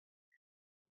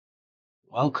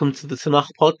Welcome to the Tanakh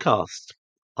podcast.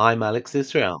 I'm Alex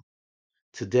Israel.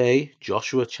 Today,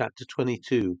 Joshua chapter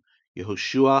 22,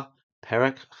 Yehoshua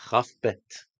Perek Chaf Bet.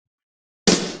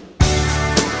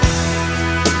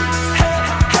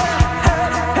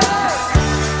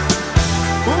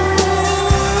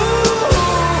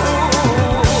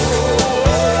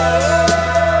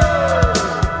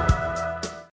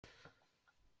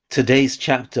 Today's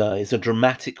chapter is a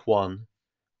dramatic one,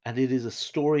 and it is a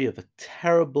story of a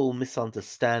terrible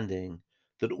misunderstanding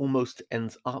that almost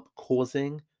ends up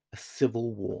causing a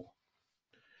civil war.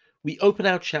 We open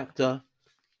our chapter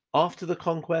after the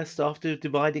conquest, after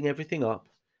dividing everything up,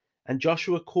 and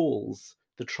Joshua calls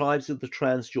the tribes of the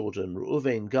Transjordan,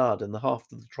 Reuven, Gad, and the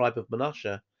half of the tribe of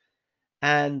Manasseh,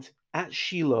 and at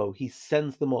Shiloh he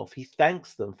sends them off. He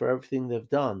thanks them for everything they've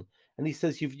done, and he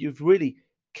says, "You've really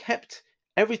kept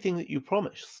everything that you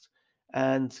promised,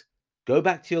 and go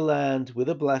back to your land with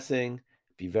a blessing.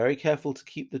 Be very careful to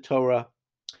keep the Torah."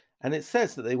 And it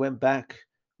says that they went back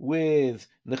with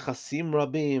nechasim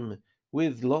rabim,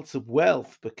 with lots of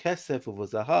wealth, bekesef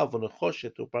uvazahav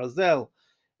unechoshet ubarzel,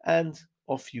 and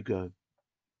off you go.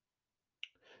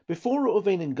 Before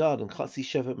Reuven and Gad and Chatzi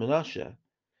Shevet Menashe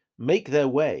make their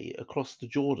way across the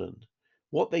Jordan,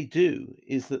 what they do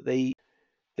is that they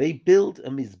build a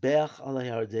mizbeach al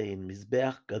hayardein,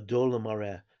 mizbeach gadol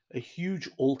mareh, a huge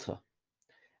altar.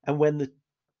 And when the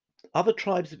other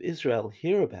tribes of Israel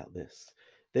hear about this,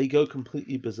 they go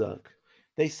completely berserk.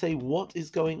 They say, "What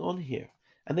is going on here?"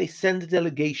 And they send a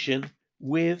delegation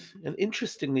with, and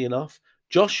interestingly enough,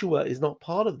 Joshua is not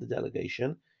part of the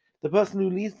delegation. The person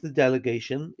who leads the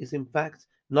delegation is, in fact,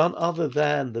 none other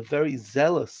than the very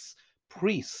zealous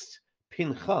priest,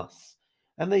 Pinchas.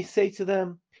 And they say to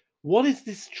them, "What is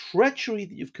this treachery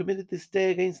that you've committed this day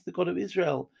against the God of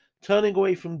Israel, turning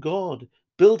away from God,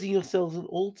 building yourselves an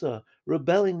altar,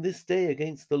 rebelling this day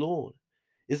against the Lord?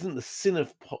 Isn't the sin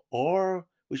of Pa'or,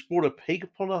 which brought a plague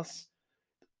upon us,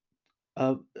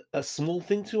 a small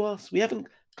thing to us? We haven't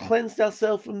cleansed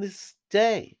ourselves from this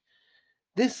day.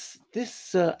 This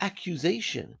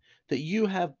accusation that you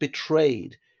have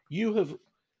betrayed, you have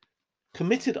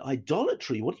committed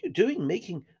idolatry. What are you doing,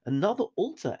 making another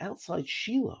altar outside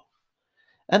Shiloh?"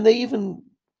 And they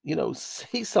even,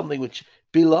 say something which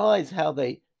belies how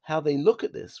they look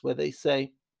at this, where they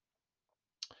say,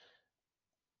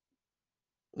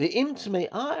 "Ve'im tmei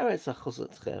ha'eretz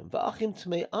achuzatchem, ve'achim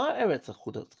tmei ha'eretz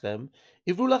achuzatchem,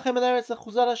 ivru lachem el eretz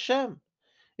achuzat Hashem."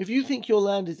 If you think your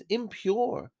land is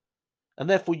impure, and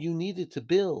therefore you needed to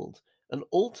build an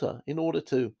altar in order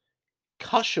to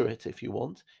kosher it, if you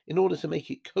want, in order to make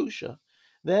it kosher,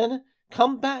 then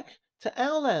come back to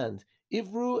our land.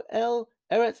 Ivru el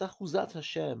eretz achuzat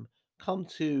Hashem. Come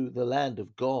to the land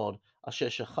of God. Asher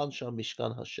shachan sham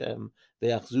mishkan Hashem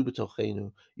ve'achzu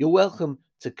b'tochenu. You're welcome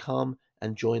to come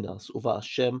and join us. Uva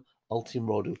Hashem al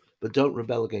timrodu. But don't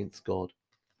rebel against God.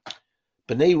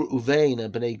 Bnei Reuven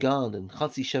and Bnei Gad and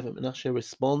Chatzi Shevet Menashe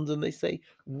respond, and they say,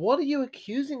 "What are you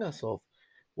accusing us of?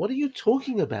 What are you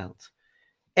talking about?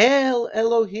 El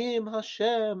Elohim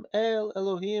Hashem, El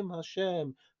Elohim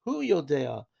Hashem, Hu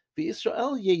Yodea,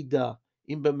 V'Yisrael Yeda,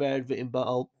 Im Bemered V'Im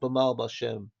Ba'al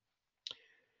B'Shem."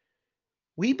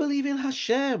 We believe in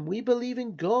Hashem, we believe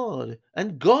in God,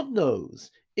 and God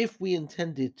knows if we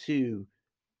intended to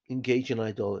engage in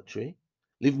idolatry,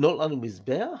 Livnot lanu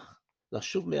mizbeach,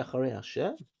 Lashuv me'acharei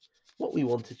Hashem, what we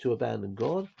wanted to abandon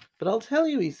God. But I'll tell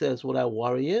you, he says, what our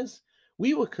worry is.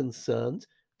 We were concerned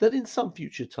that in some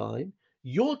future time,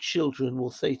 your children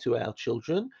will say to our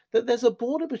children that there's a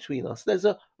border between us, there's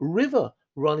a river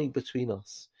running between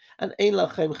us, and ein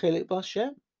lachem chelik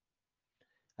b'Hashem,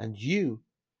 and you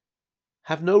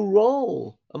have no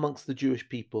role amongst the Jewish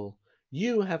people.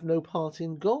 You have no part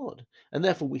in God. And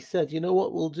therefore we said, you know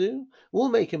what we'll do? We'll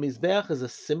make a mizbeach as a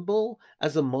symbol,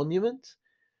 as a monument,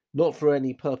 not for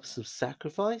any purpose of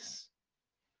sacrifice."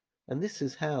 And this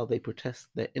is how they protest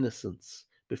their innocence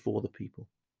before the people.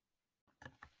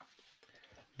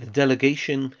 The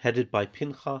delegation, headed by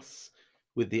Pinchas,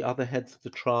 with the other heads of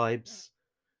the tribes,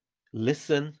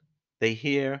 listen, they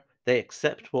hear, they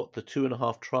accept what the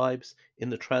 2.5 tribes in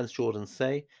the Transjordan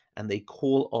say, and they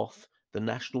call off the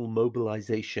national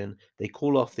mobilization. They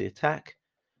call off the attack,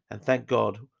 and thank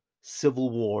God, civil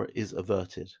war is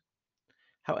averted.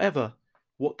 However,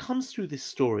 what comes through this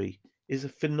story is a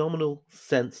phenomenal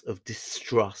sense of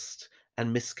distrust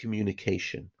and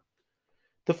miscommunication.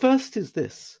 The first is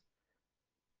this.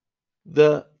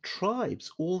 The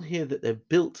tribes all hear that they've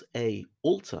built an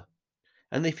altar,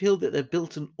 and they feel that they've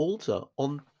built an altar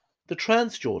on the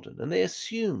Transjordan, and they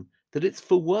assume that it's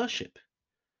for worship.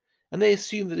 And they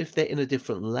assume that if they're in a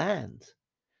different land,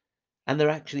 and they're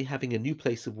actually having a new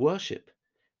place of worship,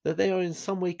 that they are in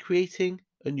some way creating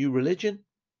a new religion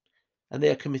and they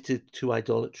are committed to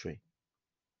idolatry.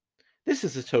 This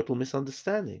is a total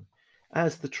misunderstanding.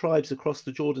 As the tribes across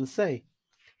the Jordan say,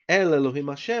 El Elohim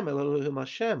Hashem, El Elohim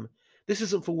Hashem. This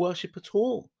isn't for worship at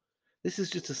all. This is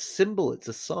just a symbol, it's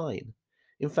a sign.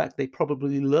 In fact, they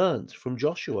probably learned from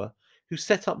Joshua, who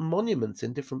set up monuments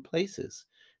in different places,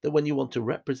 that when you want to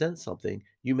represent something,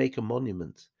 you make a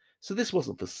monument. So this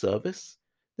wasn't for service.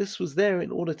 This was there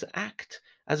in order to act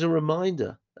as a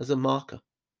reminder, as a marker.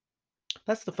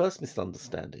 That's the first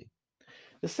misunderstanding.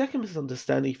 The second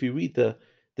misunderstanding, if you read the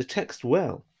text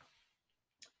well,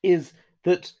 is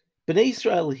that Bnei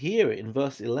Israel here in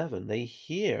verse 11, they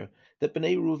hear that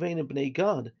Bnei Reuven and Bnei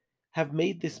Gad have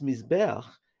made this Mizbeach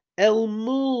El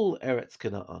Mul Eretz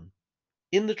Canaan,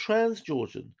 in the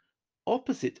Transjordan,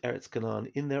 opposite Eretz Canaan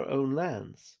in their own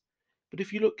lands. But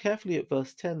if you look carefully at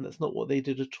verse 10, that's not what they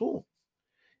did at all.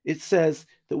 It says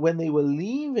that when they were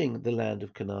leaving the land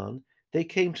of Canaan, they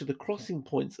came to the crossing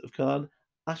points of Canaan,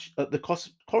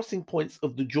 crossing points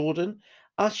of the Jordan,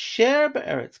 Asher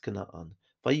be'eretz Canaan.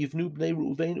 Vayivnu bnei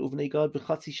Reuven uvnei Gad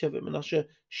v'chatzi shevet Menashe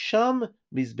sham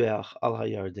mizbeach al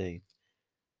hayarden.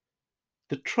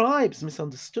 The tribes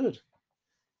misunderstood.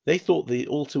 They thought the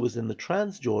altar was in the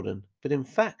Transjordan, but in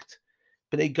fact,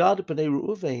 Bnei Gad and Bnei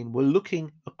Reuven were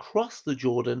looking across the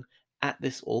Jordan at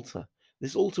this altar.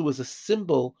 This altar was a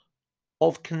symbol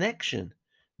of connection,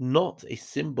 not a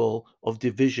symbol of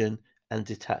division and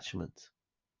detachment.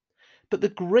 But the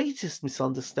greatest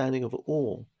misunderstanding of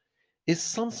all is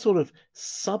some sort of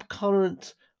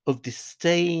subcurrent of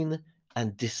disdain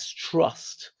and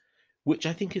distrust, which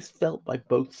I think is felt by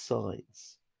both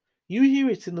sides. You hear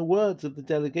it in the words of the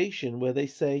delegation where they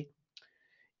say,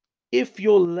 if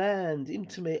your land,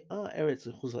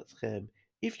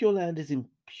 if your land is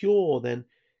impure, then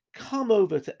come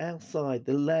over to outside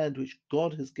the land which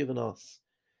God has given us.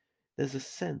 There's a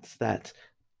sense that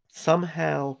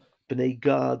somehow Bnei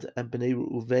Gad and Bnei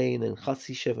Reuven and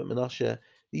Chatzi Shevet Menashe,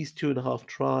 these 2.5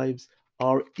 tribes,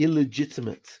 are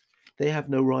illegitimate. They have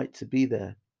no right to be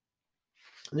there.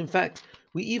 And in fact,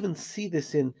 we even see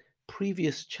this in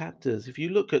previous chapters. If you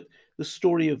look at the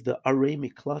story of the Arei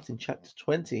Miklat in chapter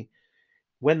 20,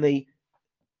 when they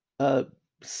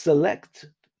select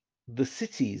the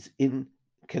cities in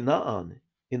Canaan,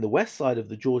 in the west side of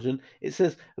the Jordan, it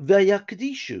says,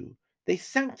 Vayakdishu, they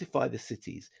sanctify the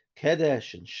cities,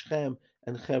 Kedesh and Shechem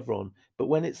and Hebron. But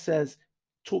when it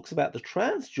talks about the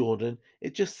Transjordan,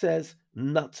 it just says,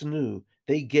 Natnu,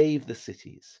 they gave the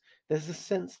cities. There's a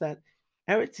sense that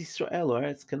Eretz Israel or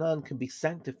Eretz Canaan can be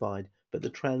sanctified, but the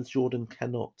Transjordan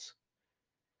cannot.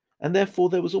 And therefore,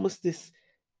 there was almost this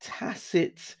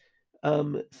tacit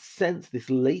sense, this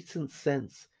latent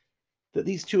sense that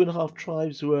these 2.5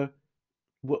 tribes were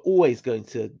always going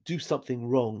to do something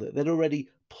wrong, that they'd already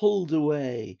pulled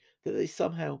away, that they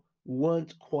somehow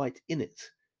weren't quite in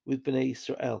it with Bnei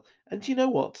Israel. And do you know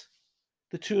what?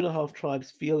 The 2.5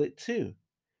 tribes feel it too,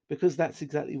 because that's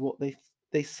exactly what they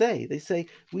say. They say,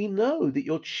 we know that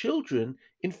your children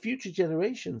in future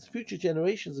generations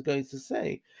are going to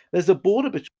say, there's a border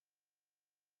between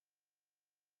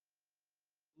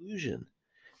illusion.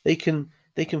 They can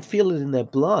feel it in their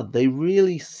blood. They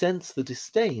really sense the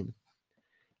disdain.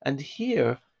 And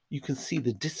here you can see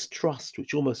the distrust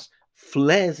which almost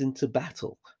flares into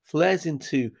battle, flares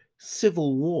into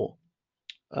civil war.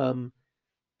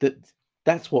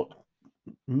 That's what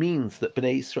means that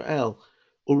Bnei Israel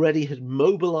already had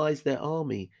mobilized their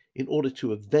army in order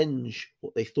to avenge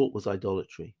what they thought was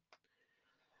idolatry.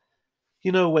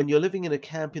 You know, when you're living in a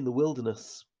camp in the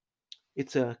wilderness,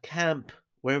 it's a camp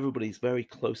where everybody's very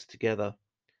close together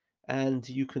and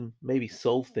you can maybe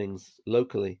solve things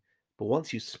locally. But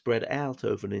once you spread out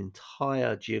over an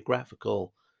entire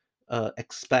geographical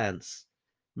expanse,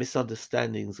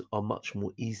 misunderstandings are much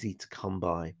more easy to come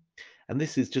by. And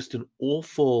this is just an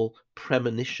awful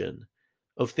premonition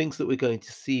of things that we're going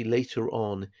to see later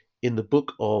on in the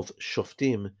book of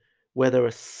Shoftim, where there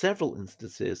are several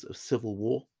instances of civil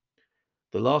war.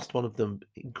 The last one of them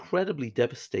incredibly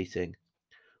devastating,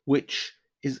 which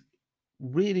is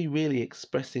really, really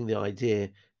expressing the idea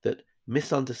that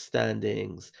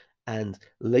misunderstandings and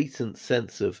latent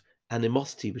sense of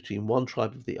animosity between one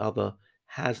tribe and the other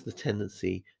has the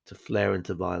tendency to flare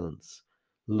into violence.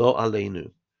 Lo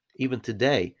aleinu. Even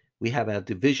today, we have our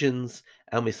divisions,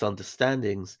 our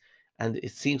misunderstandings, and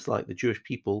it seems like the Jewish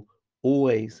people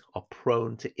always are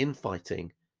prone to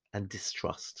infighting and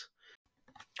distrust.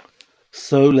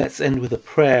 So let's end with a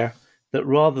prayer that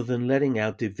rather than letting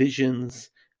our divisions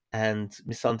and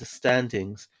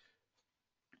misunderstandings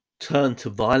turn to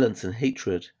violence and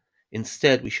hatred,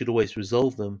 instead we should always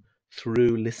resolve them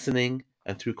through listening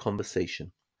and through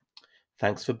conversation.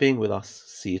 Thanks for being with us.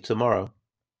 See you tomorrow.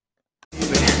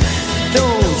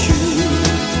 Don't you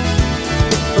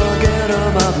forget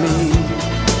about me.